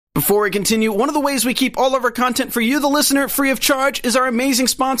Before we continue, one of the ways we keep all of our content for you, the listener, free of charge is our amazing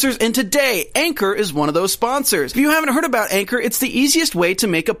sponsors, and today, Anchor is one of those sponsors. If you haven't heard about Anchor, it's the easiest way to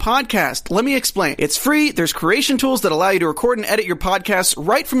make a podcast. Let me explain. It's free, there's creation tools that allow you to record and edit your podcasts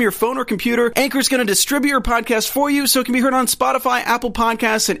right from your phone or computer. Anchor's going to distribute your podcast for you so it can be heard on Spotify, Apple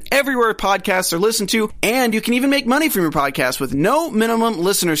Podcasts, and everywhere podcasts are listened to, and you can even make money from your podcast with no minimum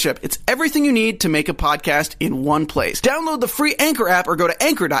listenership. It's everything you need to make a podcast in one place. Download the free Anchor app or go to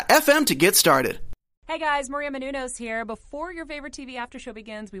anchor.fm to get started. Hey guys, Maria Menounos here. Before your favorite TV after show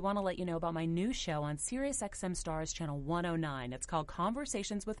begins, we want to let you know about my new show on SiriusXM Stars Channel 109. It's called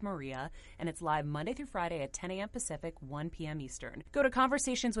Conversations with Maria, and it's live Monday through Friday at 10 a.m. Pacific, 1 p.m. Eastern. Go to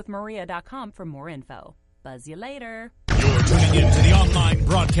conversationswithmaria.com for more info. Buzz you later. You're tuning in to the online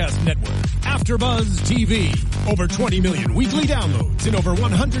broadcast network, AfterBuzz TV. Over 20 million weekly downloads in over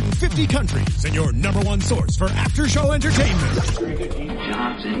 150 countries, and your number one source for after-show entertainment.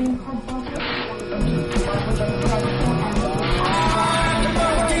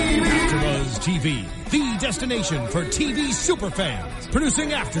 AfterBuzz TV, the destination for TV superfans, producing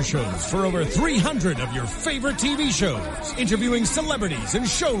aftershows for over 300 of your favorite TV shows, interviewing celebrities and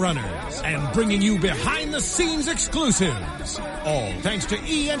showrunners, and bringing you behind-the-scenes exclusives. All thanks to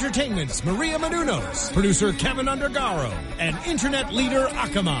E! Entertainment's Maria Menounos, producer Kevin Undergaro, and internet leader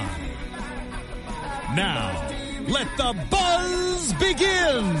Akamai. Now, let the buzz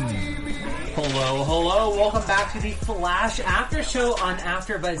begin! Hello. Welcome back to the Flash After Show on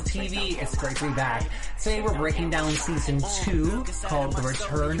AfterBuzz TV. It's great to be back. Today we're breaking down Season 2 called The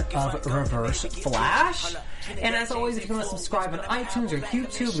Return of Reverse Flash. And as always, if you want to subscribe on iTunes or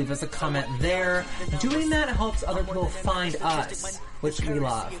YouTube, leave us a comment there. Doing that helps other people find us, which we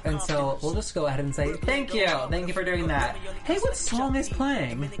love. And so we'll just go ahead and say thank you. Thank you for doing that. Hey, what song is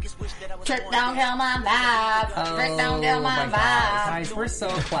playing? Trick down down my vibe. Trick down down my vibe. Guys, we're so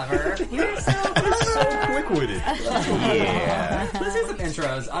clever. We're so quick with it. Yeah. Let's do some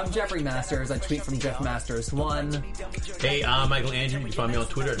intros. I'm Jeffrey Masters. I tweet from Jeff Masters 1. Hey, I'm Michael Andrew. You can find me on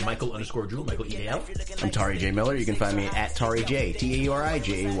Twitter at Michael_Drew, Michael EAL. I'm Tari J. Miller. You can find me at Tari J.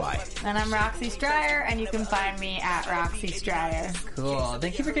 Taurijay. And I'm Roxy Stryer, and you can find me at Roxy Stryer. Cool.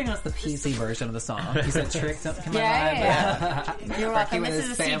 Thank you for giving us the PC version of the song. You said trick to my vibe. Yeah. You're welcome. This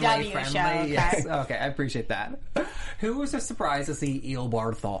is a CW friendly. show. Okay? Yes. Okay, I appreciate that. Who was surprised to see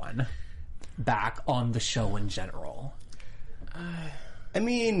Eobard Thawne back on the show in general? I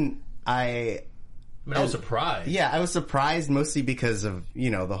was surprised. Yeah, I was surprised mostly because of,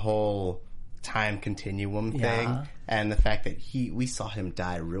 the whole time continuum thing and the fact that we saw him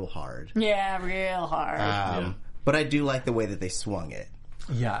die real hard. Yeah, real hard. But I do like the way that they swung it.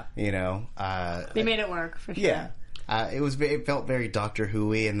 Yeah. They made it work, for sure. Yeah. It felt very Doctor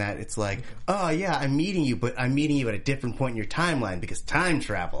Who-y in that it's like, oh yeah, I'm meeting you, but I'm meeting you at a different point in your timeline because time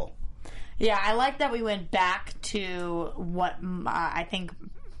travel. Yeah, I like that we went back to what I think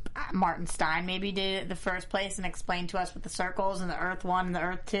Martin Stein maybe did at the first place and explained to us with the circles and the Earth 1 and the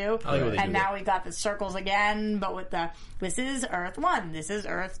Earth 2. And now we got the circles again, but with this is Earth 1, this is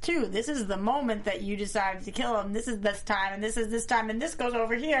Earth 2, this is the moment that you decided to kill him, this is this time, and this is this time, and this goes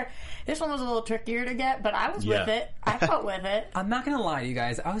over here. This one was a little trickier to get, but I was with it. I felt with it. I'm not going to lie to you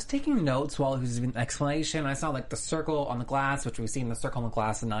guys. I was taking notes while he was giving an explanation. I saw the circle on the glass, which we've seen the circle on the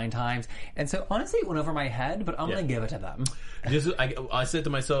glass 9 times. And so honestly, it went over my head, but I'm going to give it to them. I said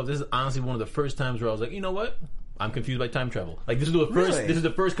to myself, this is honestly one of the first times where I was like, you know what? I'm confused by time travel. This is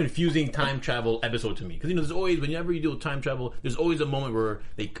the first confusing time travel episode to me. Because there's always, whenever you do time travel, there's always a moment where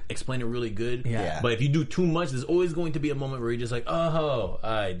they explain it really good. Yeah. But if you do too much, there's always going to be a moment where you're just like,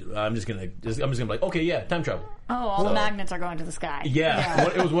 I'm just gonna be like, okay, yeah, time travel. Oh, all the magnets are going to the sky. Yeah.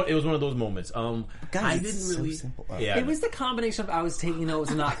 It was one of those moments. Guys, I didn't really. So simple. Yeah. It was the combination of I was taking notes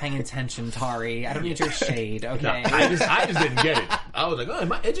and not paying attention, Tari. I don't need your shade, okay? No, I just didn't get it. I was like, oh,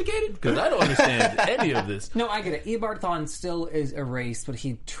 am I educated? Because I don't understand any of this. No, I get it. Eobard Thawne still is erased, but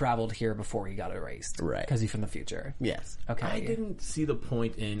he traveled here before he got erased. Right. Because he's from the future. Yes. Okay. I didn't see the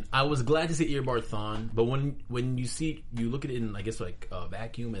point in... I was glad to see Eobard Thawne, but when you look at it in, I guess, a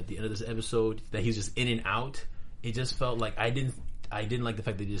vacuum at the end of this episode, that he's just in and out, it just felt like I didn't like the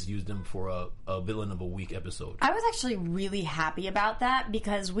fact they just used him for a villain of a week episode. I was actually really happy about that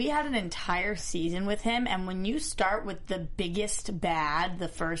because we had an entire season with him, and when you start with the biggest bad the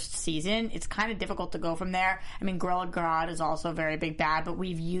first season, it's kind of difficult to go from there. I mean, Gorilla Grodd is also a very big bad, but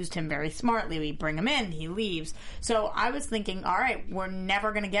we've used him very smartly. We bring him in, he leaves. So I was thinking, all right, we're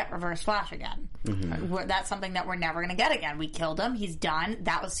never going to get Reverse Flash again. Mm-hmm. That's something that we're never going to get again. We killed him. He's done.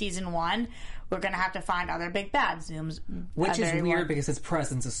 That was season 1. we're going to have to find other big bad Zoom's. Which is weird because his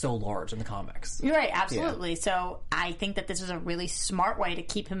presence is so large in the comics. You're right, absolutely. Yeah. So I think that this is a really smart way to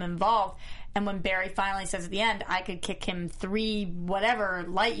keep him involved. And when Barry finally says at the end, I could kick him 3 whatever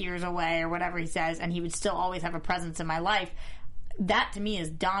light years away or whatever he says, and he would still always have a presence in my life, that to me is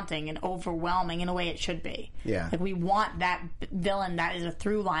daunting and overwhelming in a way it should be. Yeah. Like, we want that villain that is a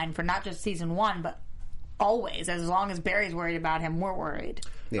through line for not just season 1, but always. As long as Barry's worried about him, we're worried.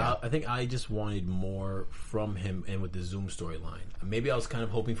 Yeah. I think I just wanted more from him and with the Zoom storyline. Maybe I was kind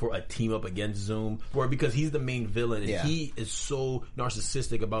of hoping for a team up against Zoom, or because he's the main villain and he is so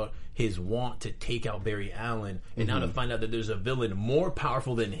narcissistic about his want to take out Barry Allen, and now to find out that there's a villain more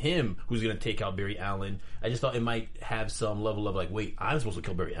powerful than him who's going to take out Barry Allen, I just thought it might have some level of like, wait, I'm supposed to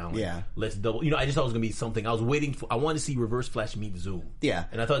kill Barry Allen. Yeah. Let's double. I just thought it was going to be something. I was waiting for. I wanted to see Reverse Flash meet Zoom. Yeah.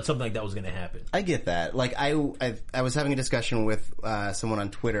 And I thought something like that was going to happen. I get that. Like I was having a discussion with someone on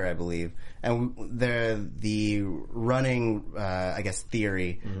Twitter, I believe, and the running I guess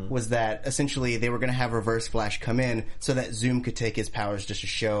theory was that essentially they were going to have Reverse Flash come in so that Zoom could take his powers just to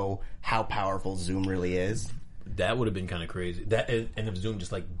show how powerful Zoom really is. That would have been kind of crazy. That and if Zoom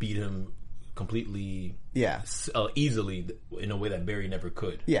just like beat him completely, easily in a way that Barry never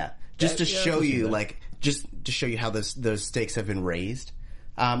could. Yeah, just to show you, like, just to show you how those stakes have been raised.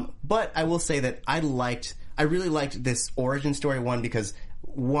 But I will say that I really liked this origin story one because.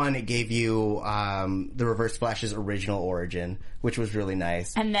 One, it gave you the Reverse Flash's original origin, which was really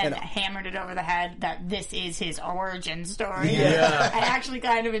nice. And then hammered it over the head that this is his origin story. Yeah. I actually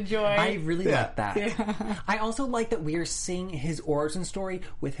kind of enjoy. I really like that. Yeah. I also like that we are seeing his origin story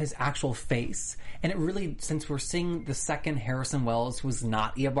with his actual face. And it really, since we're seeing the second Harrison Wells, who's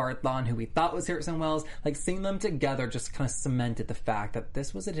not Eobard Thawne, who we thought was Harrison Wells, like seeing them together just kind of cemented the fact that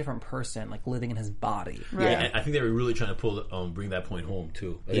this was a different person, like living in his body. Right. Yeah, and I think they were really trying to bring that point home too.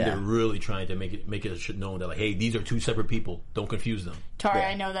 I think they're really trying to make it known that, like, hey, these are 2 separate people. Don't confuse them. Tari,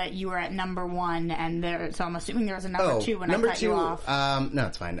 I know that you were at number 1, and so I'm assuming there was a number 2 when I cut you off. No,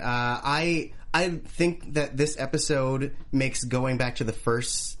 it's fine. I think that this episode makes going back to the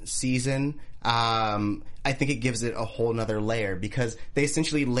first season. I think it gives it a whole nother layer because they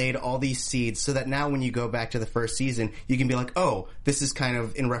essentially laid all these seeds so that now when you go back to the first season, you can be like, oh, this is kind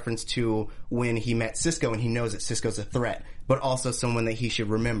of in reference to when he met Cisco and he knows that Cisco's a threat, but also someone that he should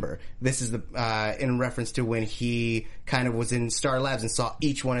remember. This is in reference to when he kind of was in Star Labs and saw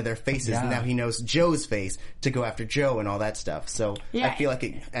each one of their faces, and now he knows Joe's face to go after Joe and all that stuff. So I feel like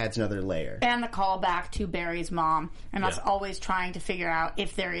it adds another layer. And the callback to Barry's mom, and us always trying to figure out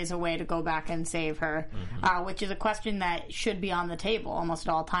if there is a way to go back and save her. Which is a question that should be on the table almost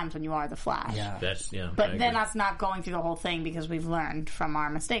at all times when you are the Flash. But then us not going through the whole thing because we've learned from our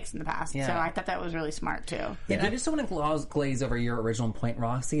mistakes in the past. So I thought that was really smart too. And I just want to glaze over your original point,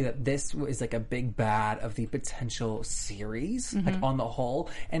 Roxy, that this is like a big bad of the potential series, like on the whole.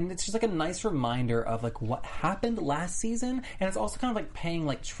 And it's just like a nice reminder of like what happened last season, and it's also kind of like paying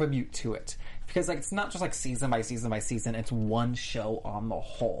like tribute to it. Because like it's not just like season by season by season, it's one show on the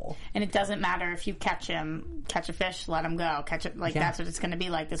whole. And it doesn't matter if you catch a fish, let him go. Catch it, like that's what it's going to be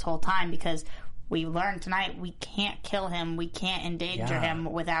like this whole time, because we learned tonight we can't kill him, we can't endanger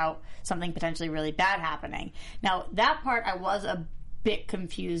him without something potentially really bad happening. Now, that part I was a bit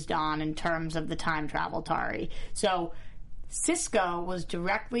confused on in terms of the time travel, Tari. So, Cisco was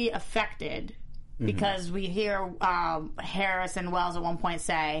directly affected because we hear Harris and Wells at one point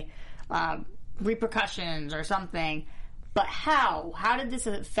say repercussions or something. But how? How did this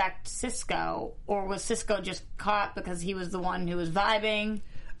affect Cisco? Or was Cisco just caught because he was the one who was vibing?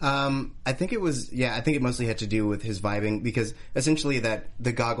 I think it was, I think it mostly had to do with his vibing, because essentially that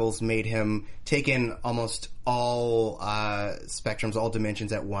the goggles made him take in almost all spectrums, all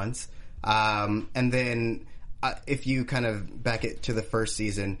dimensions at once. And then if you kind of back it to the first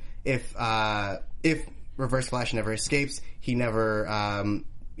season, if Reverse Flash never escapes, he never,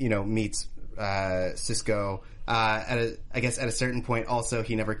 meets Cisco. I guess at a certain point also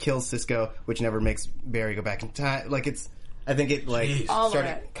he never kills Cisco, which never makes Barry go back in time. Like I think it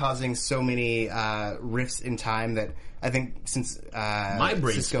started causing so many rifts in time that I think since my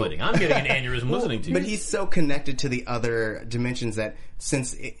brain's splitting, I'm getting an aneurysm listening to you. But he's so connected to the other dimensions that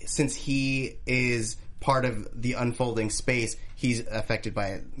since he is part of the unfolding space, he's affected by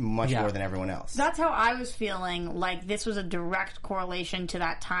it much more than everyone else. That's how I was feeling. Like this was a direct correlation to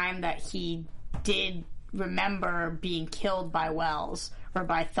that time that he did remember being killed by Wells, or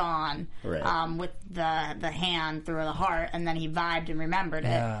by Thawne, Right. with the hand through the heart, and then he vibed and remembered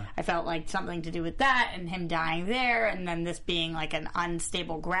it. I felt like something to do with that, and him dying there, and then this being like an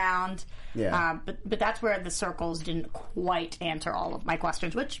unstable ground. Yeah. But that's where the circles didn't quite answer all of my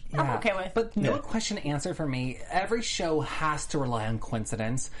questions, which I'm okay with. But no question answer for me. Every show has to rely on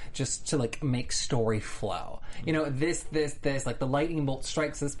coincidence just to like make story flow. You know, this, like the lightning bolt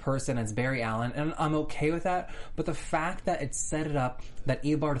strikes this person as Barry Allen, and I'm okay with that. But the fact that it set it up that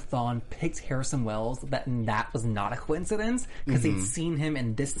Eobard Thawne picked Harrison Wells, that was not a coincidence because he'd seen him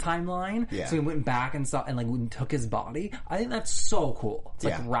in this timeline, so he went back and saw and like took his body. I think that's so cool to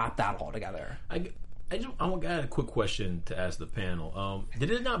like wrap that all together. I had a quick question to ask the panel.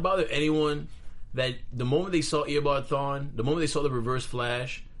 Did it not bother anyone that the moment they saw Eobard Thawne, the moment they saw the Reverse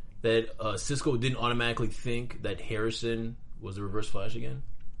Flash, that Cisco didn't automatically think that Harrison was the Reverse Flash again?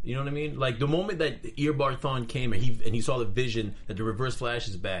 You know what I mean? Like the moment that Eobard Thawne came and he saw the vision that the Reverse Flash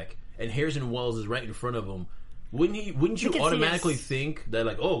is back and Harrison Wells is right in front of him, wouldn't you automatically think that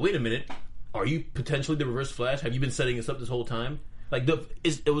like, oh, wait a minute, are you potentially the Reverse Flash? Have you been setting this up this whole time? Like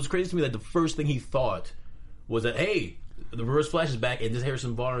it was crazy to me that the first thing he thought was that, hey, the Reverse Flash is back and this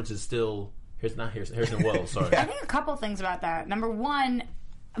Harrison Barnes is still Harrison Wells. Sorry. I think a couple things about that. Number one,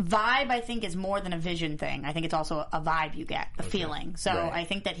 vibe, I think, is more than a vision thing. I think it's also a vibe you get, a feeling. So I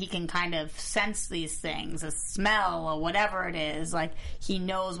think that he can kind of sense these things, a smell or whatever it is. Like, he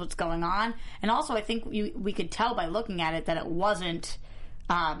knows what's going on. And also, I think we could tell by looking at it that it wasn't,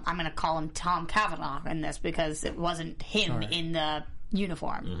 I'm going to call him Tom Cavanaugh in this, because it wasn't him in the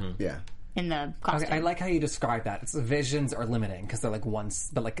uniform. Mm-hmm. Yeah. In the costume. Okay, I like how you describe that. It's visions are limiting because they're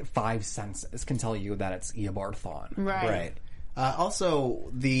like five senses can tell you that it's Eobard Thawne. Right. Also,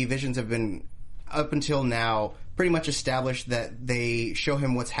 the visions have been, up until now, pretty much established that they show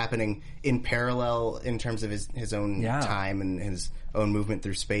him what's happening in parallel in terms of his own time and his own movement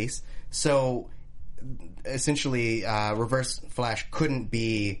through space. So, essentially, Reverse Flash couldn't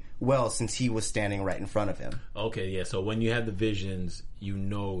be Wells since he was standing right in front of him. Okay, yeah. So when you have the visions, you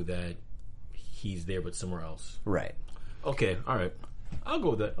know that he's there but somewhere else. Right. Okay, all right. I'll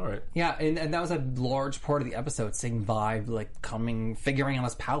go with that. All right. Yeah, and that was a large part of the episode, seeing Vibe like figuring out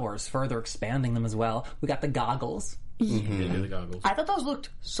his powers, further expanding them as well. We got the goggles. Mm-hmm. They did the goggles. I thought those looked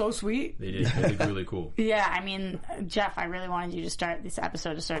so sweet. They did. They looked really cool. Yeah, I mean, Jeff, I really wanted you to start this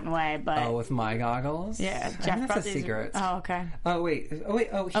episode a certain way, but with my goggles. Yeah, Jeff. That's a secret. Oh, okay. Oh wait. Oh,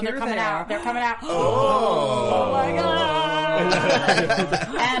 here they're coming out. They're coming out. Oh my god!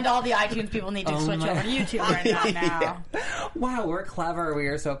 And all the iTunes people need to switch over to YouTube right now. Wow, we're clever. We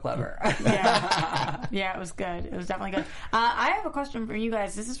are so clever. Yeah, it was good. It was definitely good. I have a question for you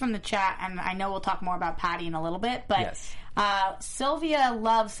guys. This is from the chat, and I know we'll talk more about Patty in a little bit, but Sylvia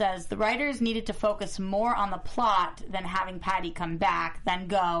Love says the writers needed to focus more on the plot than having Patty come back, then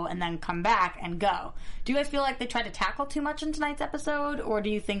go, and then come back and go. Do you guys feel like they tried to tackle too much in tonight's episode, or do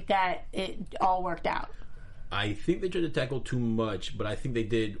you think that it all worked out? I think they tried to tackle too much, but I think they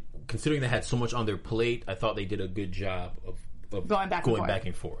did, considering they had so much on their plate, I thought they did a good job of going back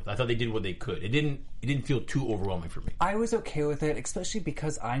and forth. I thought they did what they could. It didn't feel too overwhelming for me. I was okay with it, especially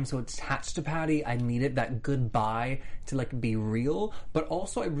because I'm so attached to Patty. I needed that goodbye to like be real, but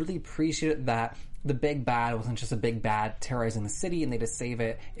also I really appreciated that the big bad wasn't just a big bad terrorizing the city and they just save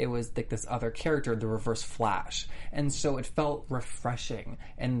it. It was like this other character, the Reverse Flash. And so it felt refreshing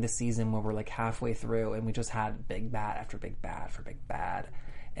in the season where we're like halfway through and we just had big bad after big bad after big bad.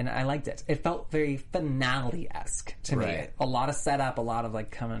 And I liked it. It felt very finale-esque to me. A lot of setup, a lot of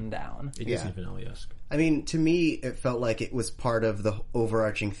like coming down. It is finale-esque. I mean, to me, it felt like it was part of the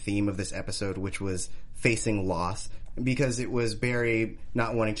overarching theme of this episode, which was facing loss. Because it was Barry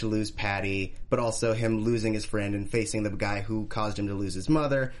not wanting to lose Patty, but also him losing his friend and facing the guy who caused him to lose his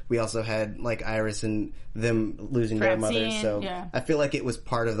mother. We also had, like, Iris and them losing their mother. So I feel like it was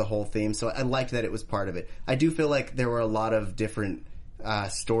part of the whole theme. So I liked that it was part of it. I do feel like there were a lot of different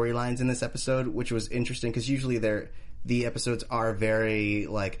storylines in this episode, which was interesting because usually the episodes are very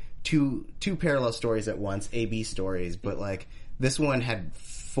like two parallel stories at once, A-B stories, but like this one had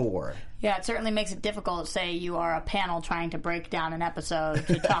 4. Yeah, it certainly makes it difficult. Say you are a panel trying to break down an episode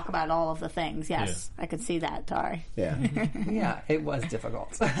to talk about all of the things. Yes, I could see that, Tari. Yeah, yeah, it was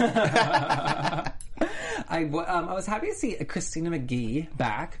difficult. I was happy to see Christina McGee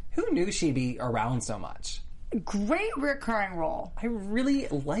back. Who knew she'd be around so much? Great recurring role. I really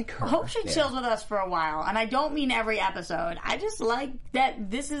like her. I hope she chills with us for a while. And I don't mean every episode. I just like that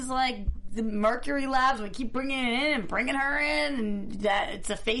this is like the Mercury Labs. We keep bringing it in and bringing her in, and that it's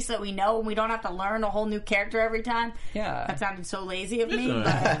a face that we know, and we don't have to learn a whole new character every time. Yeah. That sounded so lazy of me,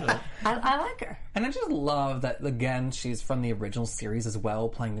 but I like her. And I just love that, again, she's from the original series as well,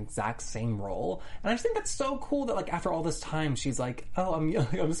 playing the exact same role. And I just think that's so cool that, like, after all this time, she's like, oh,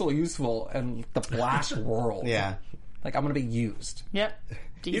 I'm so useful in the Flash world. Yeah. Like, I'm going to be used. Yep.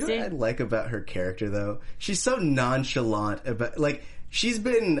 DC. You know what I like about her character, though? She's so nonchalant about, like, she's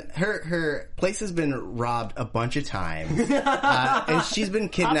been, her place has been robbed a bunch of times. And she's been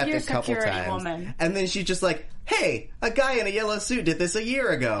kidnapped a couple times. Woman. And then she's just like, hey, a guy in a yellow suit did this a year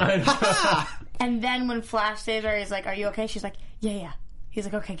ago. And then when Flash saves her, he's like, are you okay? She's like, yeah. He's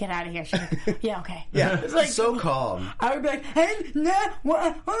like, okay, get out of here. She's like, yeah, okay. Yeah, it's like, so calm. I would be like, hey, no,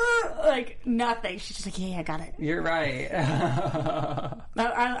 what? Like, nothing. She's just like, yeah, I got it. You're right.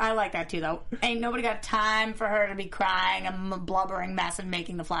 I like that too, though. Ain't nobody got time for her to be crying and blubbering mess and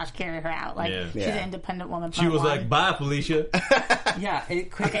making the Flash carry her out. Like, she's an independent woman. She was like, bye, Felicia. Yeah,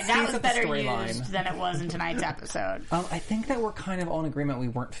 okay, that was better used than it was in tonight's episode. I think that we're kind of all in agreement we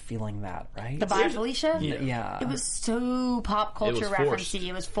weren't feeling that, right? The bye, Felicia? Yeah. It was so pop culture referencey.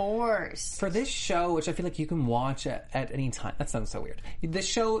 It was forced. For this show, which I feel like you can watch at any time. That sounds so weird. This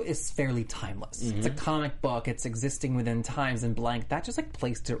show is fairly timeless. It's a comic book. It's existing within times and blank. That just like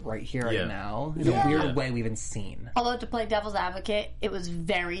placed it right here, right now, in a weird way we haven't seen. Although to play devil's advocate, it was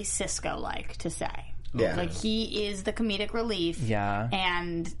very Cisco-like to say. Yeah. Like, he is the comedic relief. Yeah.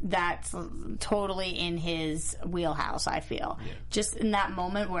 And that's totally in his wheelhouse, I feel. Yeah. Just in that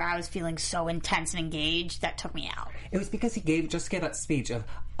moment where I was feeling so intense and engaged, that took me out. It was because he just gave that speech of,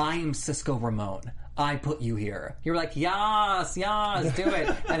 I am Cisco Ramon. I put you here. You're like, yes, do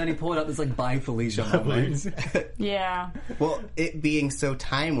it. And then he pulled out this, like, bye, Felicia moment. Yeah. Well, it being so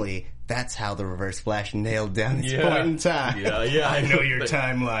timely, that's how the Reverse Flash nailed down its point in time. Yeah, I know your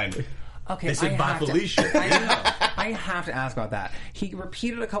timeline. Okay, they said bye, Felicia. I have to ask about that. He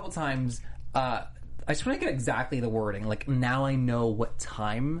repeated a couple times. I just want to get exactly the wording. Like, now I know what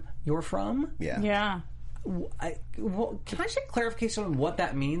time you're from. Yeah. Can I just get clarification on what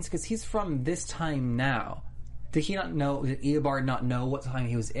that means? Because he's from this time now. Did he not know? Did Eobard not know what time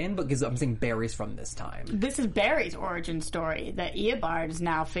he was in? Because I'm saying Barry's from this time. This is Barry's origin story that Eobard is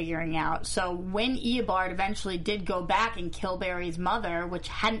now figuring out. So when Eobard eventually did go back and kill Barry's mother, which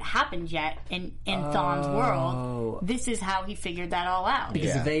hadn't happened yet in Thawne's world, this is how he figured that all out.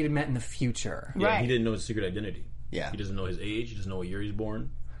 Because they met in the future. Yeah, right. He didn't know his secret identity. Yeah. He doesn't know his age. He doesn't know what year he's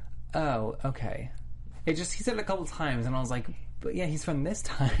born. Oh, okay. He said it a couple times, and I was like, but yeah, he's from this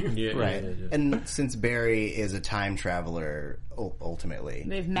time. Yeah, right. Yeah. And since Barry is a time traveler, ultimately,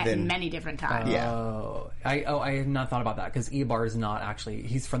 they've met many different times. I had not thought about that, because Eobard is not actually,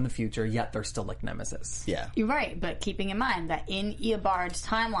 he's from the future, yet they're still like nemesis. Yeah. You're right, but keeping in mind that in Eobard's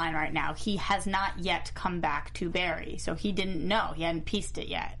timeline right now, he has not yet come back to Barry, so he didn't know. He hadn't pieced it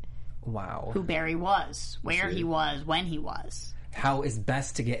yet. Wow. Who Barry was, where he was, when he was. How is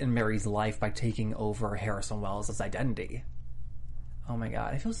best to get in Barry's life by taking over Harrison Wells' identity. Oh my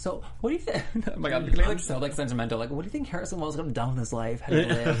god, I feel so... What do you think? Oh my god, I'm so like sentimental. Like, what do you think Harrison Wells could have done with his life had he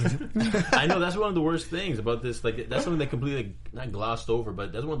lived? I know, that's one of the worst things about this. Like, that's something that completely, not glossed over,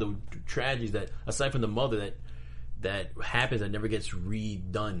 but that's one of the tragedies that, aside from the mother, that happens that never gets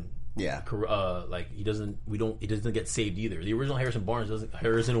redone. Yeah. Like, he doesn't get saved either. The original Harrison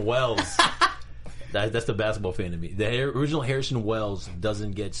Wells... That's the basketball fan in me. The original Harrison Wells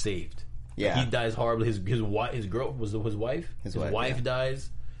doesn't get saved. Yeah, he dies horribly. His girl was his wife. His wife dies.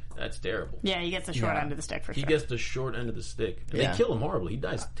 That's terrible. Yeah, he gets the short end of the stick for sure. He gets the short end of the stick. They kill him horribly. He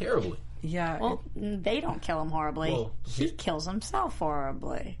dies terribly. Yeah. Well, they don't kill him horribly. Well, he kills himself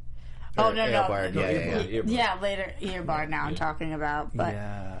horribly. Oh no, Eobard. Yeah, later Eobard. Now I'm talking about, but.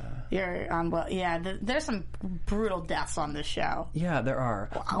 Yeah. You're on. Well, yeah. There's some brutal deaths on this show. Yeah, there are.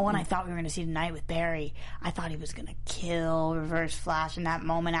 One I thought we were going to see tonight with Barry. I thought he was going to kill Reverse Flash in that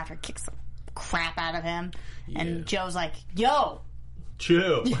moment after it kicks the crap out of him, and Joe's like, "Yo,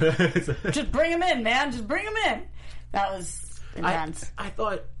 chill, just bring him in, man. Just bring him in." That was intense. I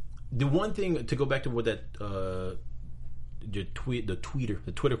thought the one thing, to go back to what that the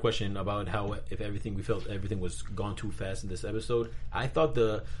Twitter question about how if we felt everything was gone too fast in this episode. I thought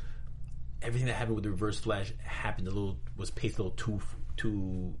everything that happened with the Reverse Flash was paced a little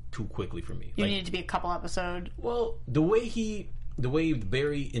too quickly for me. You needed to be a couple episodes. Well, the way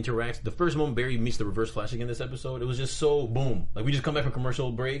Barry interacts, the first moment Barry meets the Reverse Flash again this episode, it was just so boom. Like, we just come back from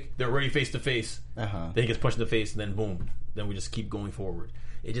commercial break, they're already face to face. Then he gets punched in the face, and then boom. Then we just keep going forward.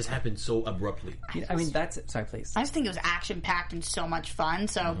 It just happened so abruptly. I mean, sorry, please. I just think it was action packed and so much fun.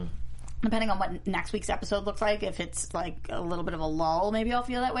 So. Depending on what next week's episode looks like, if it's like a little bit of a lull, maybe I'll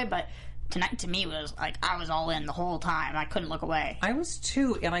feel that way. But tonight to me was like I was all in the whole time. I couldn't look away. I was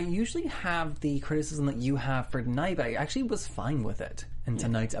too, and I usually have the criticism that you have for tonight, but I actually was fine with it in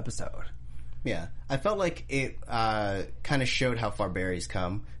tonight's episode. Yeah, I felt like it kind of showed how far Barry's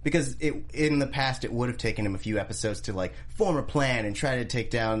come, because in the past it would have taken him a few episodes to like form a plan and try to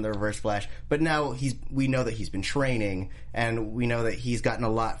take down the Reverse Flash, but now we know that he's been training, and we know that he's gotten a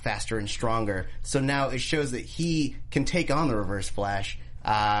lot faster and stronger, so now it shows that he can take on the Reverse Flash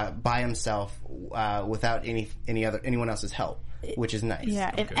by himself without anyone else's help, which is nice.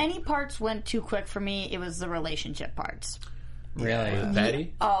 Yeah, if any parts went too quick for me, it was the relationship parts. Really? With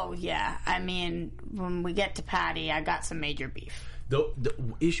Patty? Oh, yeah. I mean, when we get to Patty, I got some major beef. The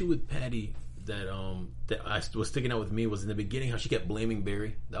issue with Patty that was sticking out with me was in the beginning how she kept blaming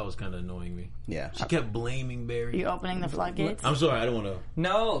Barry. That was kind of annoying me. Yeah. She kept blaming Barry. You opening the floodgates? I'm sorry, I don't want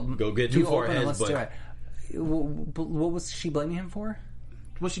to go get too far ahead. Let's do it. What was she blaming him for?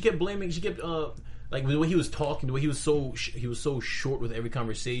 Well, she kept blaming. She kept like the way he was talking, the way he was so short with every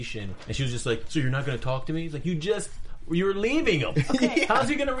conversation, and she was just like, "So you're not going to talk to me?" It's like you're leaving him. Okay. How's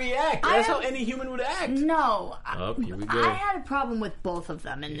he going to react? That's how any human would act. No. Here we go. I had a problem with both of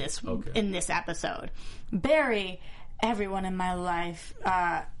them in this episode. Barry, everyone in my life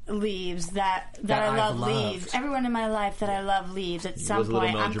leaves that I love leaves. Everyone in my life that I love leaves at some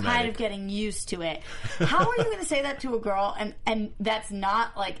point. I'm kind of getting used to it. How are you going to say that to a girl and that's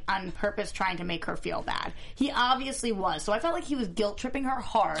not like on purpose trying to make her feel bad? He obviously was. So I felt like he was guilt tripping her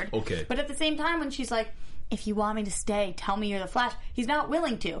hard. Okay. But at the same time when she's like, if you want me to stay, tell me you're the Flash. He's not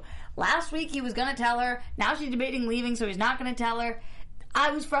willing to. Last week he was going to tell her. Now she's debating leaving, so he's not going to tell her.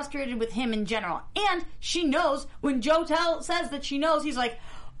 I was frustrated with him in general. And she knows, when Joe says that she knows, he's like,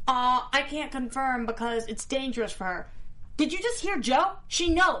 I can't confirm because it's dangerous for her. Did you just hear Joe? She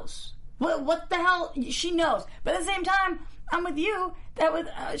knows. What the hell? She knows. But at the same time, I'm with you.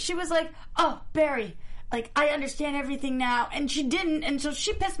 She was like, oh, Barry, like, I understand everything now. And she didn't, and so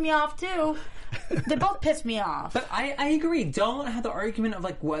she pissed me off, too. They both pissed me off. But I agree. Don't have the argument of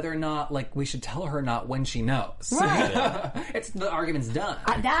like whether or not like we should tell her or not when she knows. Right. It's the argument's done.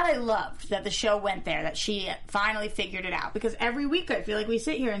 That I loved, that the show went there, that she finally figured it out. Because every week I feel like we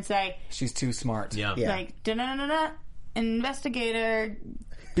sit here and say, she's too smart. Yeah. Like, da-da-da-da, investigator,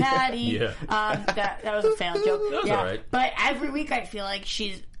 Patty. Yeah. That was a failed joke. That was all right. But every week I feel like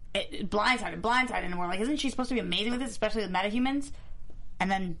she's blindsided, and we're like, isn't she supposed to be amazing with this, especially with metahumans? And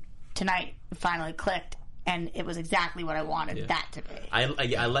then tonight it finally clicked, and it was exactly what I wanted that to be. I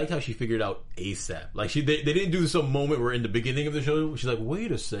like how she figured out ASAP. Like they didn't do some moment where in the beginning of the show she's like,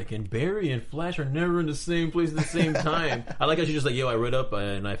 wait a second, Barry and Flash are never in the same place at the same time. I like how she's just like, yo, I read up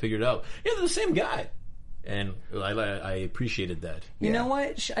and I figured it out. Yeah, they're the same guy. And I appreciated that. You know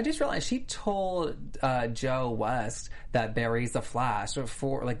what? I just realized she told Joe West that Barry's the Flash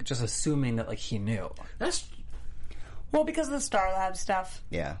for like just assuming that like he knew. That's because of the Star Lab stuff.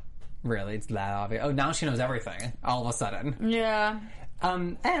 Yeah. Really, it's that obvious. Oh, now she knows everything. All of a sudden. Yeah. I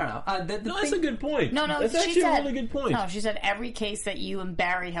don't know. that's a good point. No, that's actually a really good point. No, she said every case that you and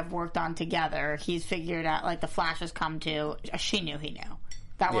Barry have worked on together, he's figured out. Like the Flash has come to. She knew he knew.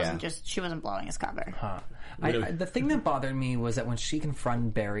 That wasn't just. She wasn't blowing his cover. Huh. The thing that bothered me was that when she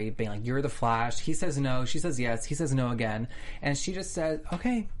confronted Barry, being like, "You're the Flash," he says no. She says yes. He says no again, and she just said,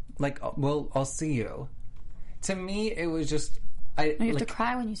 "Okay, like, well, I'll see you." To me, it was just. You have to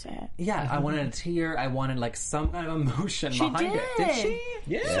cry when you say it. Yeah, I wanted a tear. I wanted like some kind of emotion behind it. Did she?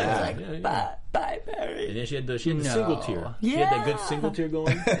 Yeah. Bye, Barry. And then she had the single tear. Yeah. She had that good single tear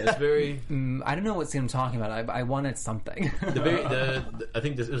going. It's very. I don't know what scene I'm talking about. I wanted something. I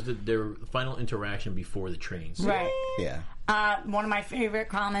think this is their final interaction before the train. So. Right. Yeah. One of my favorite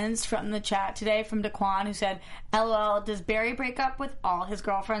comments from the chat today from Daquan, who said, "LOL, does Barry break up with all his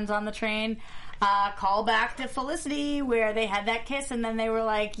girlfriends on the train?" Call back to Felicity, where they had that kiss, and then they were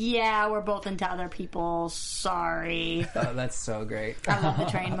like, "Yeah, we're both into other people. Sorry." Oh, that's so great. I love the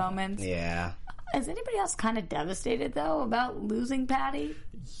train moments. Yeah. Is anybody else kind of devastated though about losing Patty?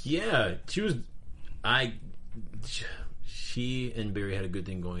 Yeah, she was. She and Barry had a good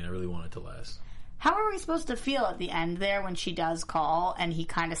thing going. I really want it to last. How are we supposed to feel at the end there when she does call and he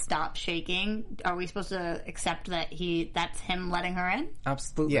kind of stops shaking? Are we supposed to accept that that's him letting her in?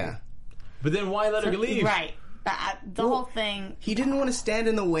 Absolutely. Yeah. But then why let her leave? Right. The whole thing. He didn't want to stand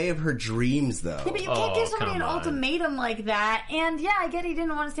in the way of her dreams, though. Yeah, but you can't give somebody an ultimatum like that. And yeah, I get he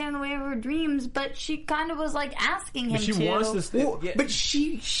didn't want to stand in the way of her dreams, but she kind of was like asking him to. She wants to stay. Well, but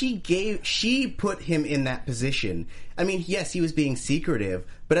she put him in that position. I mean, yes, he was being secretive,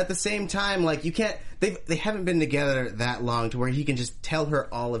 but at the same time, like, you can't. They haven't been together that long to where he can just tell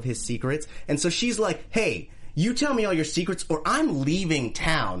her all of his secrets, and so she's like, "Hey, you tell me all your secrets or I'm leaving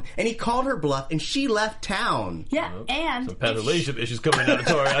town. And he called her bluff and she left town. Yeah, and some past relationship issues coming out of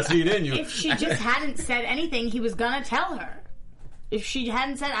Tori. I see it in you. If she just hadn't said anything, he was gonna tell her. If she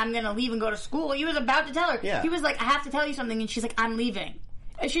hadn't said, I'm gonna leave and go to school, he was about to tell her. Yeah. He was like, I have to tell you something, and she's like, I'm leaving.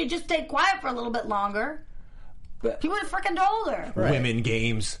 If she had just stayed quiet for a little bit longer, he would have freaking told her. Right. Women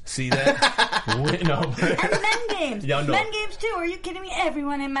games. See that? And men games. Yeah, no. Men games too. Are you kidding me?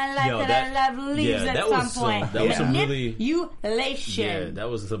 Everyone in my life that I love leaves at some point. That was some really... Manipulation. Yeah, that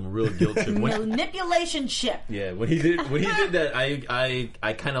was some real guilt trip. Manipulation ship. Yeah, when he did that,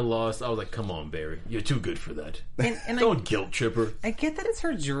 I kind of lost. I was like, come on, Barry. You're too good for that. And Don't guilt trip her. I get that it's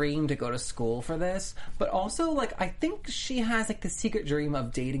her dream to go to school for this, but also, like, I think she has, like, the secret dream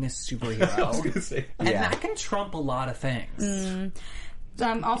of dating a superhero. I was going to say. And that can trump a lot of things.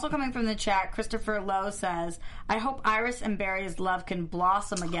 Also coming from the chat, Christopher Lowe says, I hope Iris and Barry's love can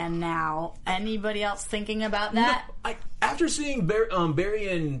blossom again now. Anybody else thinking about that? No, after seeing Barry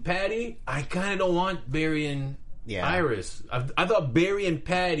and Patty, I kind of don't want Barry and Iris. I thought Barry and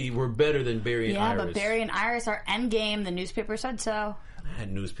Patty were better than Barry and Iris. Yeah, but Barry and Iris are endgame. The newspaper said so. I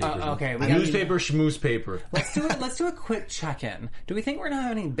had newspapers. Okay, newspaper, schmooze paper. Let's do a quick check-in. Do we think we're going to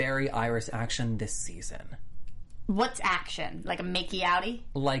have any Barry Iris action this season? What's action? Like a makey-outy?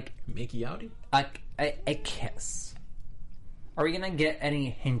 Like... Makey-outy? A kiss. Are we going to get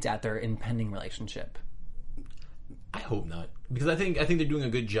any hint at their impending relationship? I hope not. Because I think they're doing a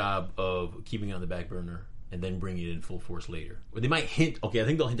good job of keeping it on the back burner and then bringing it in full force later. Or they might hint... Okay, I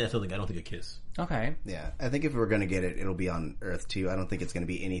think they'll hint at something. I don't think a kiss. Okay. Yeah, I think if we're going to get it, it'll be on Earth too. I don't think it's going to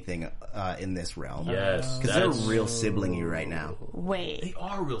be anything in this realm. Yes. Because they're real siblingy right now. Wait. They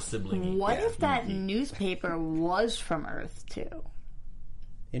are real siblingy. What if that newspaper was from Earth too?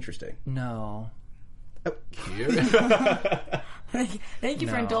 Interesting. No. Thank you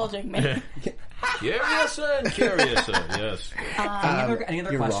for indulging me. Curiouser and curiouser, yes. Any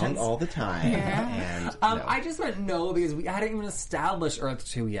other you're questions? wrong all the time. Yeah. And, no. I just went no because we hadn't even established Earth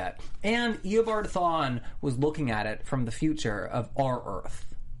 2 yet. And Eobard Thawne was looking at it from the future of our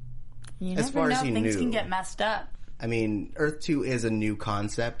Earth. You As never far know, as he things knew. can get messed up. I mean, Earth 2 is a new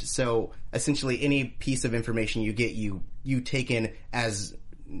concept, so essentially any piece of information you get, you take in as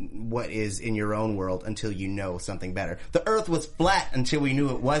what is in your own world until you know something better. The Earth was flat until we knew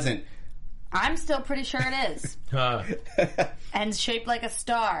it wasn't. I'm still pretty sure it is. And shaped like a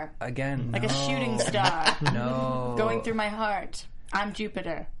star. Again, Like a shooting star. No. Going through my heart. I'm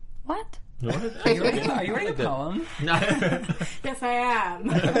Jupiter. What? Are you writing a poem? Yes, I am.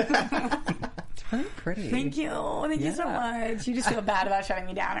 It's very pretty. Thank you. Thank you so much. You just feel bad about shutting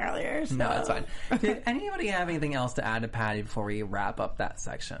me down earlier. So. No, it's fine. Did anybody have anything else to add to Patty before we wrap up that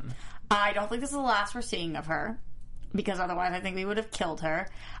section? I don't think this is the last we're seeing of her, because otherwise I think we would have killed her.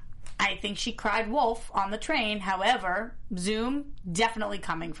 I think she cried wolf on the train. However, Zoom definitely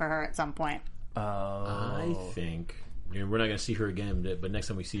coming for her at some point. I think we're not going to see her again, but next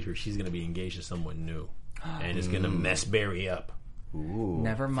time we see her, she's going to be engaged to someone new. And it's going to mess Barry up. Ooh,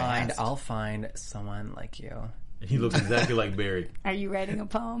 Never mind. fast. I'll find someone like you. He looks exactly like Barry. Are you writing a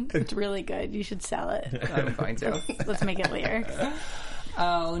poem? It's really good. You should sell it. I'm going to. Let's make it lyrics.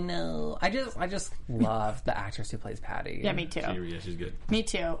 Oh no! I just love the actress who plays Patty. Yeah, me too. She's good. Me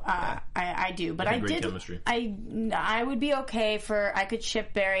too. I do, but They I have great did. chemistry. I would be okay for. I could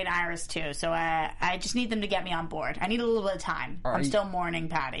ship Barry and Iris too. So I just need them to get me on board. I need a little bit of time. I'm still mourning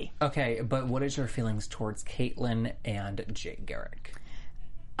Patty. Okay, but what is your feelings towards Caitlin and Jay Garrick?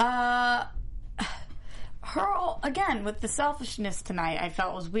 Her again with the selfishness tonight. I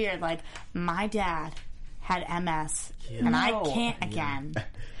felt was weird. Like my dad had MS, and I can't again.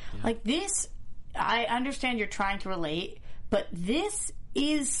 Like this, I understand you're trying to relate, but this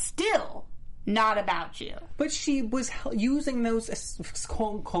is still not about you. But she was using those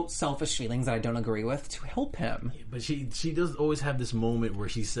quote-unquote selfish feelings that I don't agree with to help him. Yeah, but she does always have this moment where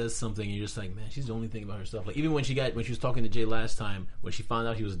she says something and you're just like, man, she's the only thing about herself. Like even when she was talking to Jay last time, when she found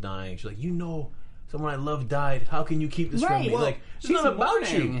out he was dying, she's like, someone I love died. How can you keep this from me? Well, like, it's not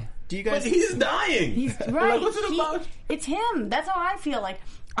about you. Do you guys? But he's dying. He's right. Like, what's it about? It's him. That's how I feel. Like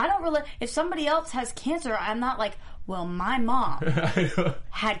I don't really. If somebody else has cancer, I'm not like, well, my mom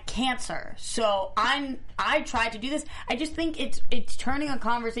had cancer, so I tried to do this. I just think it's turning a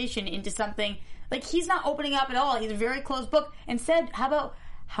conversation into something like he's not opening up at all. He's a very closed book. And said, how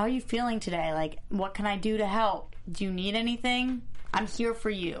are you feeling today? Like, what can I do to help? Do you need anything? I'm here for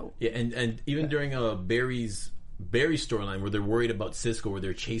you. Yeah, and even during Barry's storyline where they're worried about Cisco, where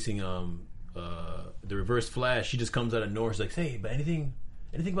they're chasing the Reverse Flash, she just comes out of nowhere. She's like, "Hey, but anything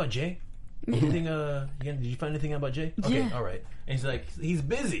about Jay?" Anything? Did you find anything out about Jay? Okay, all right. And he's like, he's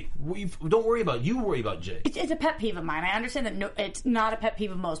busy. Don't worry about it. You worry about Jay. It's a pet peeve of mine. I understand that it's not a pet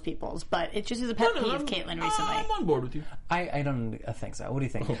peeve of most people's, but it just is a pet peeve of Caitlyn recently. I'm on board with you. I don't think so. What do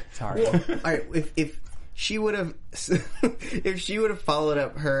you think? Sorry. All right, if she would have followed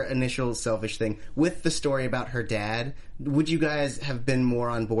up her initial selfish thing with the story about her dad, would you guys have been more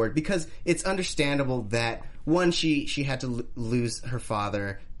on board? Because it's understandable that one, she had to lose her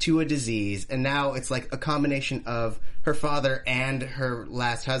father to a disease, and now it's like a combination of her father and her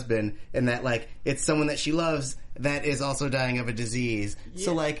last husband, and that like it's someone that she loves that is also dying of a disease. Yeah.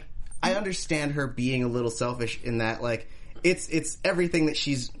 So like I understand her being a little selfish in that like it's everything that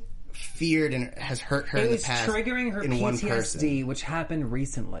she's feared and has hurt her in the past. It was triggering her PTSD, which happened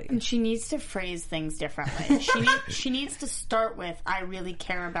recently. And she needs to phrase things differently. She needs to start with, I really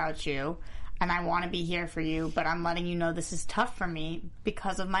care about you, and I want to be here for you, but I'm letting you know this is tough for me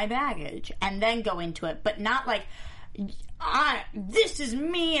because of my baggage. And then go into it. But not like, this is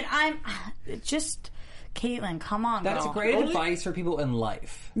me, and I'm... Just... Caitlyn, come on, That's girl. great advice for people in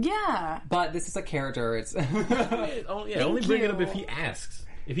life. Yeah. But this is a character. It's... only bring it up if he asks.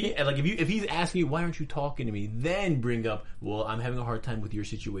 If he's asking you, why aren't you talking to me? Then bring up, well, I'm having a hard time with your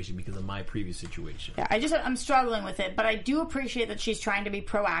situation because of my previous situation. Yeah, I'm struggling with it, but I do appreciate that she's trying to be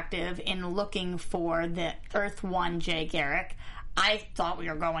proactive in looking for the Earth 1 Jay Garrick. I thought we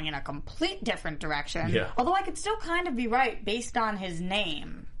were going in a complete different direction. Yeah. Although I could still kind of be right based on his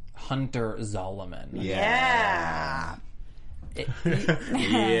name. Hunter Zolomon. Yeah.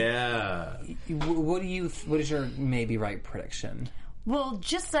 Yeah. What is your maybe right prediction? Well,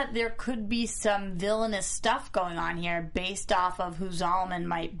 just that there could be some villainous stuff going on here based off of who Zolomon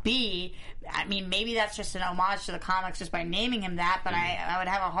might be. I mean, maybe that's just an homage to the comics just by naming him that, but I would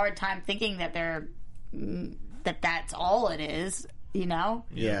have a hard time thinking that that's all it is, you know?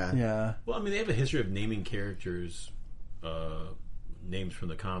 Yeah. Well, I mean, they have a history of naming characters, names from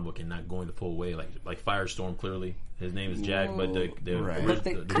the comic book and not going the full way. Like Firestorm, clearly. His name is Jack, but the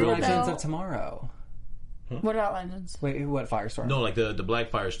Legends of Tomorrow. What about Legends? Wait, what Firestorm? No, like the Black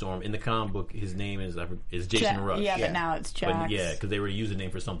Firestorm in the comic book. His name is Jason Rush. Yeah, but now it's Jax. Because they were using the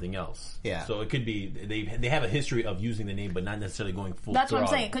name for something else. Yeah. So it could be they have a history of using the name, but not necessarily going full. That's what I'm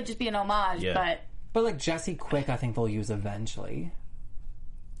saying. It could just be an homage, but like Jessie Quick, I think they'll use eventually.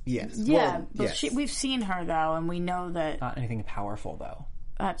 Yes. Yeah, well, but yes. We've seen her though, and we know that not anything powerful though.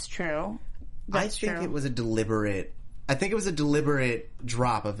 That's true. I think it was a deliberate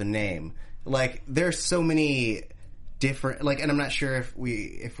drop of a name. Like, there's so many different, like, and I'm not sure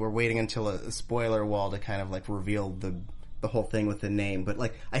if we're waiting until a spoiler wall to kind of like reveal the whole thing with the name, but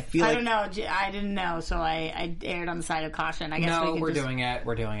like I feel I don't know. I didn't know, so I erred on the side of caution. I guess we're doing it.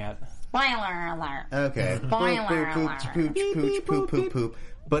 We're doing it. Spoiler alert. Okay. Spoiler alert. Poop.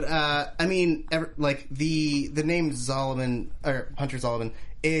 But I mean, like the name Zolomon or Hunter Zolomon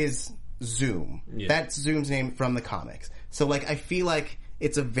is Zoom. Yeah. That's Zoom's name from the comics. So like I feel like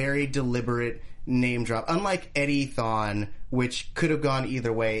it's a very deliberate name drop. Unlike Eddie Thawne, which could have gone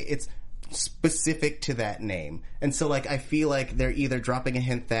either way, it's specific to that name. And so like I feel like they're either dropping a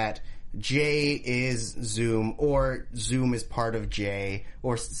hint that Jay is Zoom or Zoom is part of Jay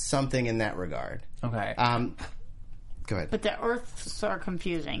or something in that regard. Okay. Go ahead. But the Earths are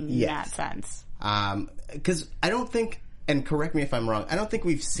confusing in that sense. Because I don't think, and correct me if I'm wrong, I don't think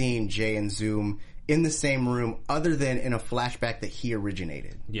we've seen Jay and Zoom in the same room other than in a flashback that he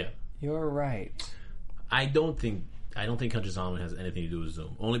originated. Yeah. You're right. I don't think Hunter Zolomon has anything to do with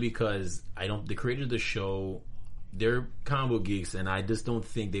Zoom. Only because the creators of the show, they're comic book geeks, and I just don't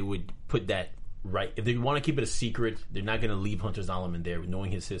think they would put that right. If they want to keep it a secret, they're not going to leave Hunter Zolomon there,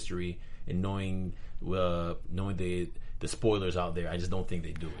 knowing his history and knowing the spoilers out there. I just don't think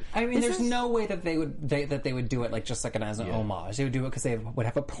they do it. I mean, there's no way that they would do it like just like as an homage. They would do it because they would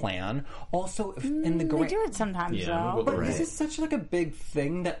have a plan. Also, in the they do it sometimes though. But this is such like a big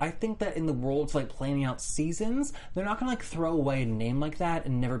thing that I think that in the world of like planning out seasons, they're not going to like throw away a name like that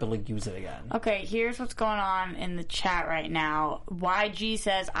and never be able to use it again. Okay, here's what's going on in the chat right now. YG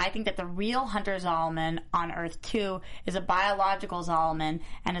says, I think that the real Hunter Zolomon on Earth 2 is a biological Zolomon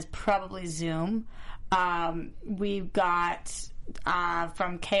and is probably Zoom. We've got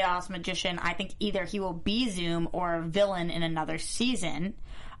from Chaos Magician, I think either he will be Zoom or a villain in another season.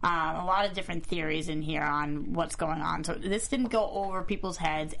 A lot of different theories in here on what's going on. So this didn't go over people's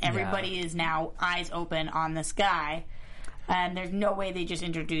heads. Everybody is now eyes open on this guy. And there's no way they just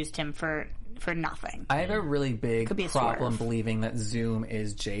introduced him for for nothing. I have a really big Could be a problem swerve. believing that Zoom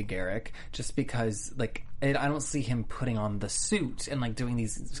is Jay Garrick, just because, like, I don't see him putting on the suit and, like, doing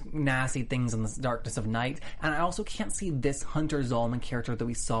these nasty things in the darkness of night. And I also can't see this Hunter Zolman character that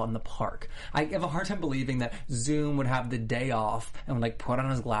we saw in the park. I have a hard time believing that Zoom would have the day off and would, like, put on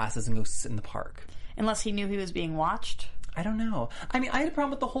his glasses and go sit in the park. Unless he knew he was being watched. I don't know. I mean, I had a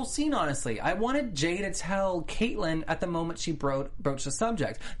problem with the whole scene, honestly. I wanted Jay to tell Caitlyn at the moment she broached the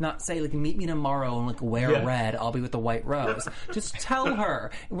subject, not say, like, meet me tomorrow and, like, wear red, I'll be with the white rose. Just tell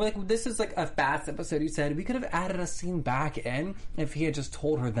her. Like, this is, like, a fast episode, you said. We could have added a scene back in if he had just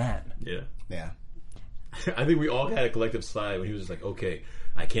told her then. Yeah. I think we all had a collective sigh when he was just like, okay,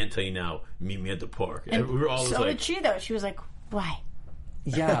 I can't tell you now, meet me at the park. And we were all So like... did she, though. She was like, why?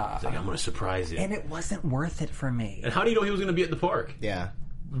 Yeah. It's like, I'm going to surprise you. And it wasn't worth it for me. And how do you know he was going to be at the park? Yeah.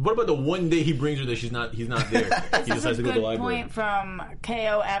 What about the one day he brings her that he's not there? He This is decides a to go to the good library. point from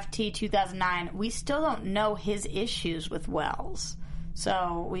KOFT 2009. We still don't know his issues with Wells.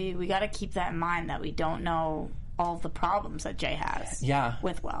 So we got to keep that in mind, that we don't know all the problems that Jay has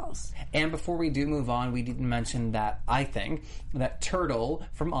with Wells. And before we do move on, we didn't mention that I think that Turtle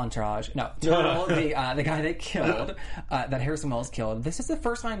from Entourage, Turtle, the guy that killed, that Harrison Wells killed, this is the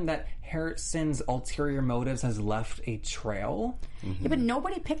first time that Harrison's ulterior motives has left a trail. Yeah, but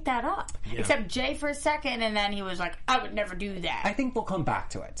nobody picked that up. Except Jay for a second, and then he was like, I would never do that. I think we'll come back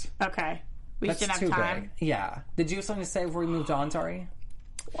to it. Okay. We That's just too didn't have time. big. Yeah. Did you have something to say before we moved on, Tari?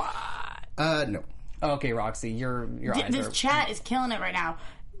 No. Okay, Roxy, your eyes This are... chat is killing it right now.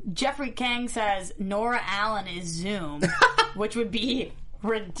 Jeffrey Kang says Nora Allen is Zoom, which would be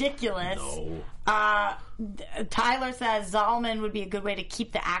ridiculous. No. Tyler says Zolman would be a good way to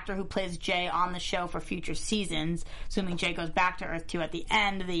keep the actor who plays Jay on the show for future seasons, assuming Jay goes back to Earth 2 at the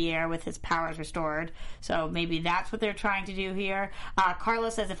end of the year with his powers restored. So maybe that's what they're trying to do here.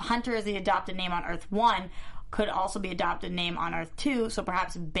 Carlos says if Hunter is the adopted name on Earth 1, could also be adopted name on Earth 2, so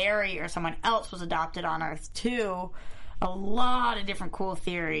perhaps Barry or someone else was adopted on Earth 2. A lot of different cool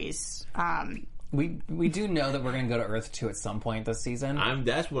theories. We do know that we're going to go to Earth 2 at some point this season.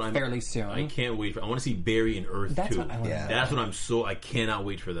 That's what I'm fairly soon. I can't wait for. I want to see Barry in Earth 2. What I want. That's what I'm so. I cannot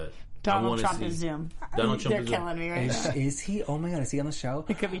wait for that. Donald Trump is Zoom. Donald Trump They're is killing me right now. Is he? Oh my god, is he on the show?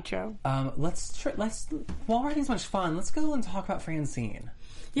 It could be true. Let's while we're having so much fun, let's go and talk about Francine.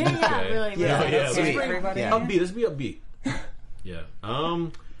 Yeah, really. Yeah. Everybody. Upbeat. Let's be upbeat. Yeah.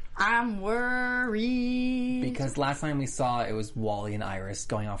 I'm worried. Because last time we saw it was Wally and Iris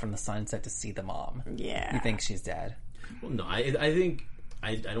going off from the sunset to see the mom. Yeah. You think she's dead? Well, no, I think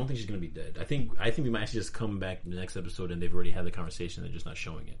I don't think she's going to be dead. I think we might actually just come back in the next episode and they've already had the conversation. They're just not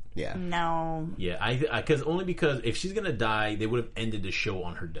showing it. Yeah. No. Yeah, because if she's going to die, they would have ended the show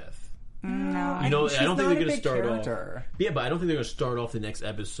on her death. No. I don't think they're going to start character. off. Yeah, but I don't think they're going to start off the next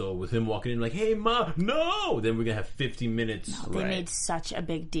episode with him walking in like, "Hey, Ma, no!" Then we're going to have 50 minutes. No, they made such a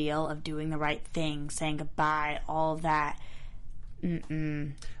big deal of doing the right thing, saying goodbye, all of that.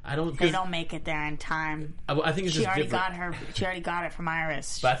 I don't. They don't make it there in time. I think it's She just already different. She already got it from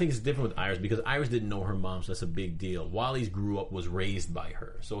Iris. But I think it's different with Iris because Iris didn't know her mom, so that's a big deal. Wally's was raised by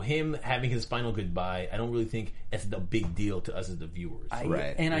her, so him having his final goodbye, I don't really think it's a big deal to us as the viewers.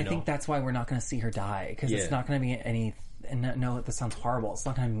 Right. And I think that's why we're not going to see her die, because it's not going to be any. And no, this sounds horrible. It's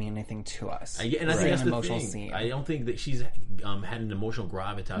not going to mean anything to us. And I think that's the thing. Scene. I don't think that she's had an emotional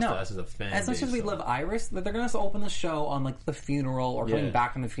gravitas to us as a fan. As much as we love Iris, they're going to open the show on like the funeral or coming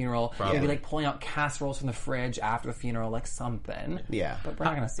back from the funeral. Maybe like pulling out casseroles from the fridge after the funeral, like something. Yeah, but we're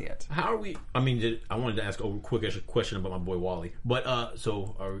not going to see it. How are we? I mean, I wanted to ask a quick question about my boy Wally. But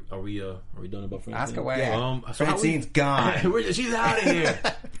so are we done about Francine? Ask away. Yeah. Francine's gone. She's out of here.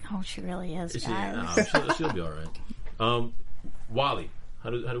 Oh, she really is, guys. She'll be all right. Wally, how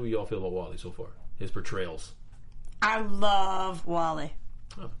do we all feel about Wally so far? His portrayals. I love Wally.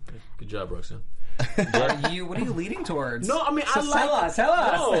 Oh, good job, Roxanne. What are you leading towards? No, I mean, tell us.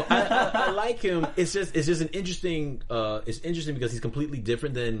 No, I like him. It's just an interesting. It's interesting because he's completely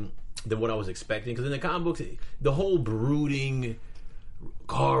different than what I was expecting. Because in the comic books, the whole brooding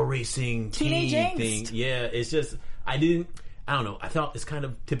car racing teenage thing, yeah, it's just I don't know. I thought it's kind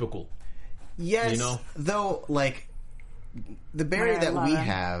of typical. Yes, though, like. The Barry that we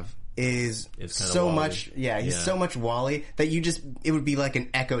have is so Wally. much, he's so much Wally that it would be like an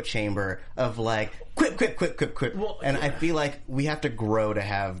echo chamber of like, quip. Well, and I feel like we have to grow to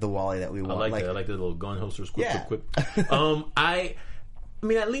have the Wally that we want. I like that. I like the little gun holsters, quip. I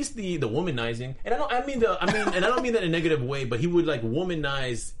mean, at least the womanizing, and I don't mean that in a negative way, but he would like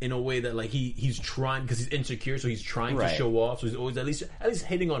womanize in a way that like he's trying because he's insecure, so he's trying to show off. So he's always at least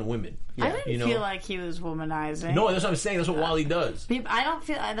hitting on women. Yeah. I didn't feel like he was womanizing. No, that's what I'm saying. That's what Wally does. I don't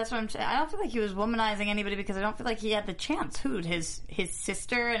feel. That's what I'm saying. I don't feel like he was womanizing anybody because I don't feel like he had the chance. Who? His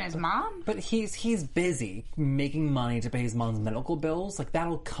sister and his mom. But he's busy making money to pay his mom's medical bills. Like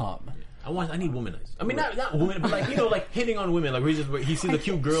that'll come. Yeah. I need womanized. I mean, not women, but like like hitting on women. Like he sees a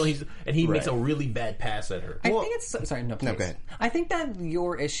cute girl, and he makes a really bad pass at her. I think it's sorry. No, please. No, go ahead. I think that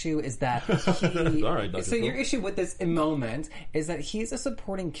your issue is that he. All right, Dr. So your issue with this moment is that he's a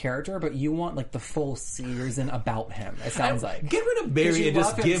supporting character, but you want like the full season about him. It sounds like get rid of Barry and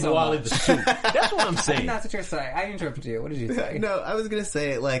just give Wally the suit. That's what I'm saying. That's what you're saying. I interrupted you. What did you say? No, I was gonna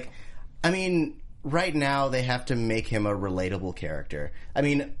say right now, they have to make him a relatable character. I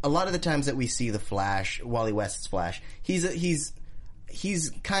mean, a lot of the times that we see the Flash, Wally West's Flash, he's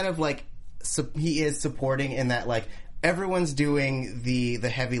kind of like he is supporting in that like everyone's doing the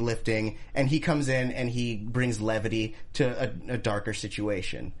heavy lifting, and he comes in and he brings levity to a darker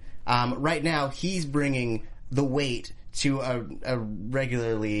situation. Right now, he's bringing the weight to a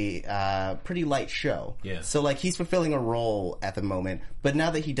regularly pretty light show. Yeah. So like he's fulfilling a role at the moment, but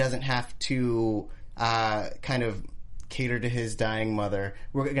now that he doesn't have to kind of cater to his dying mother,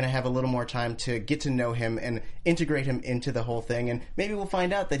 we're going to have a little more time to get to know him and integrate him into the whole thing, and maybe we'll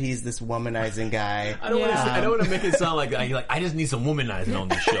find out that he's this womanizing guy. I don't want to make it sound like I just need some womanizing on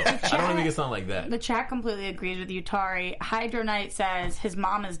this show. I don't want to make it sound like that. The chat completely agrees with you, Tari. Hydro Knight says his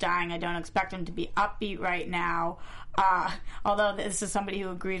mom is dying. I don't expect him to be upbeat right now. Although this is somebody who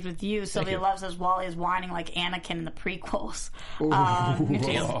agrees with you. Sylvia Love says Wally is whining like Anakin in the prequels, which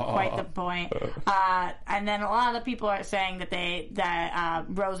is quite the point. And then a lot of the people are saying that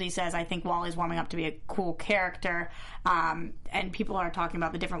Rosie says, I think Wally's warming up to be a cool character, and people are talking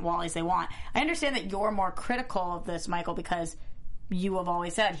about the different Wallys they want. I understand that you're more critical of this, Michael, because you have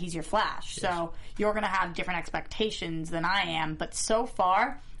always said he's your Flash, so you're going to have different expectations than I am, but so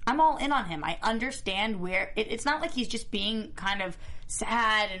far I'm all in on him. I understand where it's not like he's just being kind of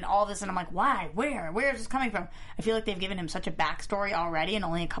sad and all this, and I'm like, why? Where is this coming from? I feel like they've given him such a backstory already in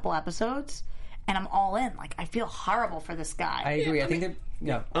only a couple episodes, and I'm all in. Like, I feel horrible for this guy. I agree. I think that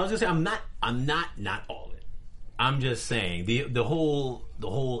I was gonna say I'm not all in. I'm just saying the whole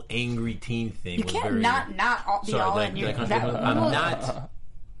angry teen thing. You can't not be all in. I'm not.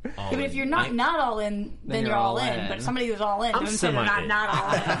 But if you're not all in, then you're all in. But somebody who's all in, doesn't say they're not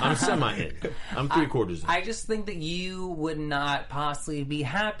all in. I'm semi-in. I'm 3/4 in. I just think that you would not possibly be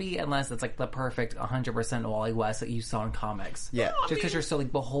happy unless it's like the perfect 100% Wally West that you saw in comics. Yeah. Just because you're so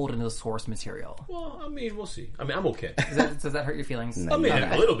like beholden to the source material. Well, I mean, we'll see. I mean, I'm okay. Does that hurt your feelings? I mean,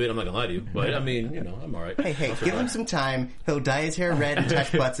 a little bit. I'm not gonna lie to you, but I mean, I'm all right. Hey, give him some time. He'll dye his hair red and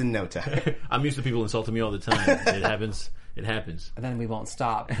touch butts in no time. I'm used to people insulting me all the time. It happens. It happens. And then we won't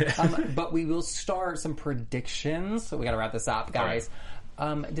stop. But we will start some predictions. So we got to wrap this up, guys.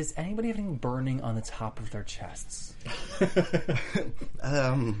 Right. Does anybody have anything burning on the top of their chests?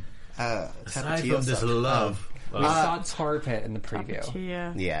 Aside from this love. We saw Tar Pit in the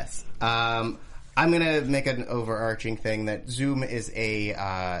preview. Yes. I'm gonna make an overarching thing that Zoom is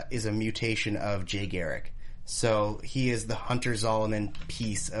a mutation of Jay Garrick. So he is the Hunter Zolomon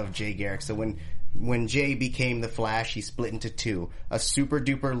piece of Jay Garrick. So when Jay became the Flash, he split into two: a super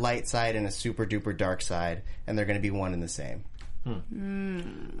duper light side and a super duper dark side, and they're going to be one and the same.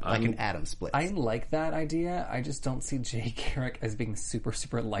 Like an atom split. I like that idea. I just don't see Jay Garrick as being super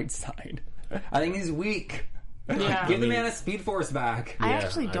super light side. I think he's weak. Yeah. Give the man a Speed Force back. I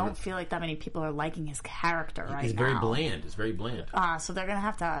actually don't feel like that many people are liking his character right now. He's very bland. It's very bland. So they're going to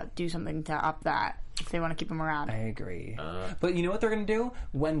have to do something to up that if they want to keep him around. I agree. But you know what they're going to do?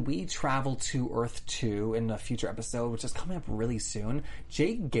 When we travel to Earth 2 in a future episode, which is coming up really soon,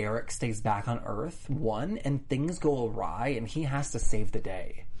 Jay Garrick stays back on Earth 1 and things go awry and he has to save the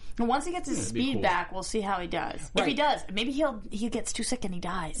day. And once he gets his speed back, we'll see how he does. Right. If he does, maybe he gets too sick and he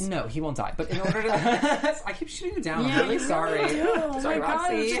dies. No, he won't die. But in order to... I keep shooting you down. I'm really sorry. Oh sorry, my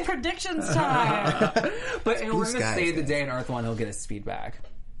God, it's just predictions time. But in order to save the day in Earth 1, he'll get his speed back.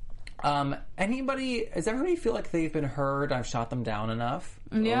 Does everybody feel like they've been heard? I've shot them down enough?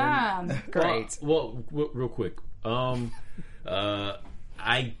 Yeah. Great. Well, real quick.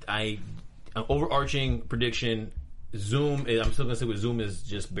 Overarching prediction... Zoom, I'm still going to say with Zoom is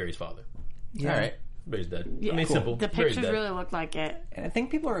just Barry's father. Yeah. All right. Barry's dead. Yeah, I mean, simple. The pictures really look like it. And I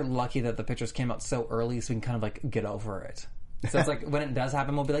think people are lucky that the pictures came out so early so we can kind of like get over it. So it's like when it does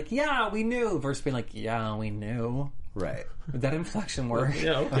happen, we'll be like, yeah, we knew. Versus being like, yeah, we knew. Right. Would that inflection work?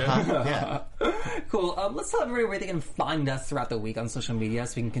 Yeah, okay. Yeah. Cool. Let's tell everybody where they can find us throughout the week on social media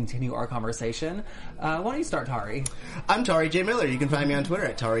so we can continue our conversation. Why don't you start, Tari? I'm Tari J. Miller. You can find me on Twitter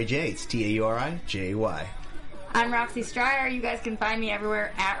at Tari J. It's TauriJay. I'm Roxy Stryer. You guys can find me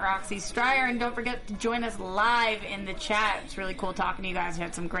everywhere at Roxy Stryer. And don't forget to join us live in the chat. It's really cool talking to you guys. You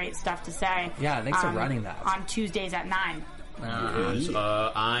had some great stuff to say. Yeah, thanks for running that. On Tuesdays at 9.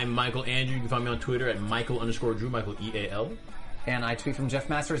 I'm Michael Andrew. You can find me on Twitter at Michael_Drew, Michael EAL. And I tweet from Jeff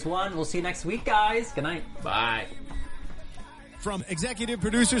Masters 1. We'll see you next week, guys. Good night. Bye. From executive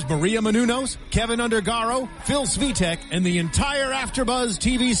producers Maria Menounos, Kevin Undergaro, Phil Svitek, and the entire AfterBuzz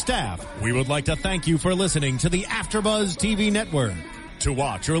TV staff, we would like to thank you for listening to the AfterBuzz TV network. To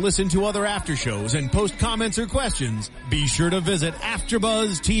watch or listen to other after shows and post comments or questions, be sure to visit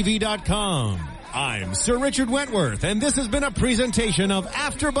AfterBuzzTV.com. I'm Sir Richard Wentworth, and this has been a presentation of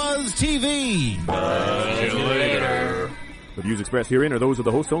AfterBuzz TV. See you later. The views expressed herein are those of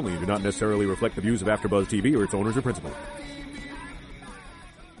the hosts only and do not necessarily reflect the views of AfterBuzz TV or its owners or principals.